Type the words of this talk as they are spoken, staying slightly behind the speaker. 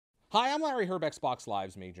Hi, I'm Larry Herb, Xbox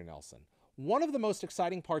Live's Major Nelson. One of the most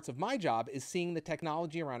exciting parts of my job is seeing the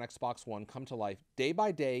technology around Xbox One come to life day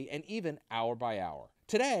by day and even hour by hour.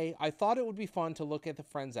 Today, I thought it would be fun to look at the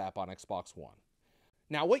Friends app on Xbox One.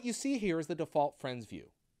 Now, what you see here is the default Friends view.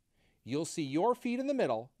 You'll see your feed in the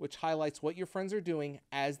middle, which highlights what your friends are doing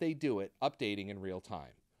as they do it, updating in real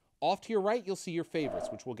time. Off to your right, you'll see your favorites,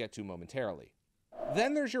 which we'll get to momentarily.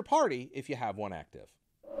 Then there's your party, if you have one active.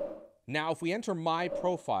 Now, if we enter My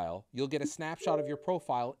Profile, you'll get a snapshot of your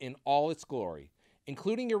profile in all its glory,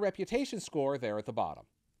 including your reputation score there at the bottom.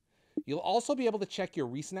 You'll also be able to check your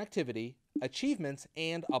recent activity, achievements,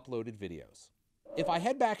 and uploaded videos. If I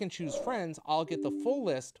head back and choose Friends, I'll get the full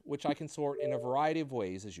list, which I can sort in a variety of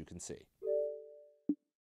ways, as you can see.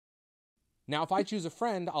 Now, if I choose a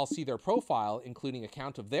friend, I'll see their profile, including a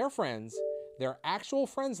count of their friends, their actual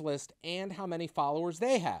friends list, and how many followers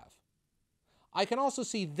they have. I can also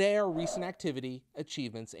see their recent activity,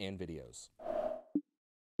 achievements, and videos.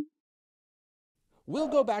 We'll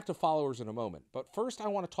go back to followers in a moment, but first I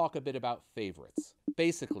want to talk a bit about favorites.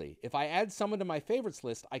 Basically, if I add someone to my favorites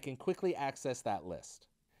list, I can quickly access that list.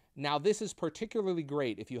 Now, this is particularly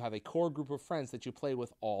great if you have a core group of friends that you play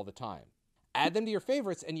with all the time. Add them to your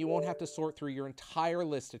favorites and you won't have to sort through your entire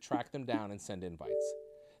list to track them down and send invites.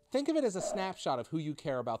 Think of it as a snapshot of who you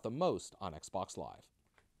care about the most on Xbox Live.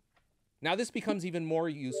 Now, this becomes even more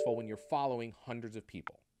useful when you're following hundreds of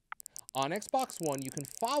people. On Xbox One, you can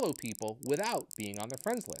follow people without being on their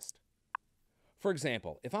friends list. For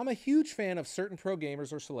example, if I'm a huge fan of certain pro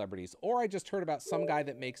gamers or celebrities, or I just heard about some guy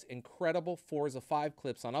that makes incredible Forza 5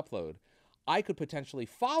 clips on upload, I could potentially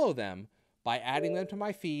follow them by adding them to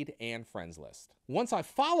my feed and friends list. Once I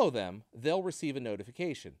follow them, they'll receive a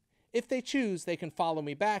notification. If they choose, they can follow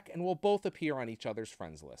me back and we'll both appear on each other's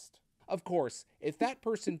friends list. Of course, if that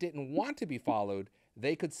person didn't want to be followed,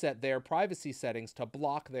 they could set their privacy settings to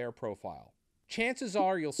block their profile. Chances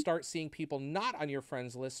are you'll start seeing people not on your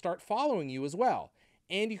friends list start following you as well,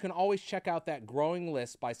 and you can always check out that growing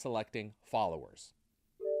list by selecting followers.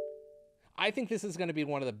 I think this is going to be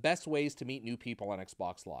one of the best ways to meet new people on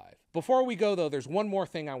Xbox Live. Before we go though, there's one more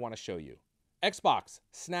thing I want to show you. Xbox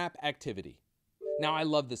Snap Activity. Now, I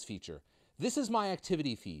love this feature. This is my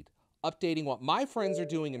activity feed, updating what my friends are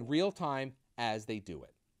doing in real time as they do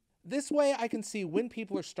it. This way I can see when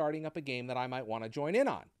people are starting up a game that I might want to join in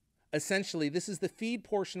on. Essentially, this is the feed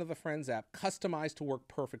portion of the Friends app customized to work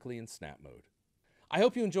perfectly in Snap mode. I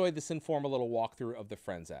hope you enjoyed this informal little walkthrough of the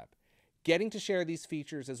Friends app. Getting to share these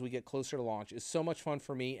features as we get closer to launch is so much fun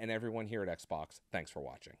for me and everyone here at Xbox. Thanks for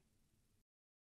watching.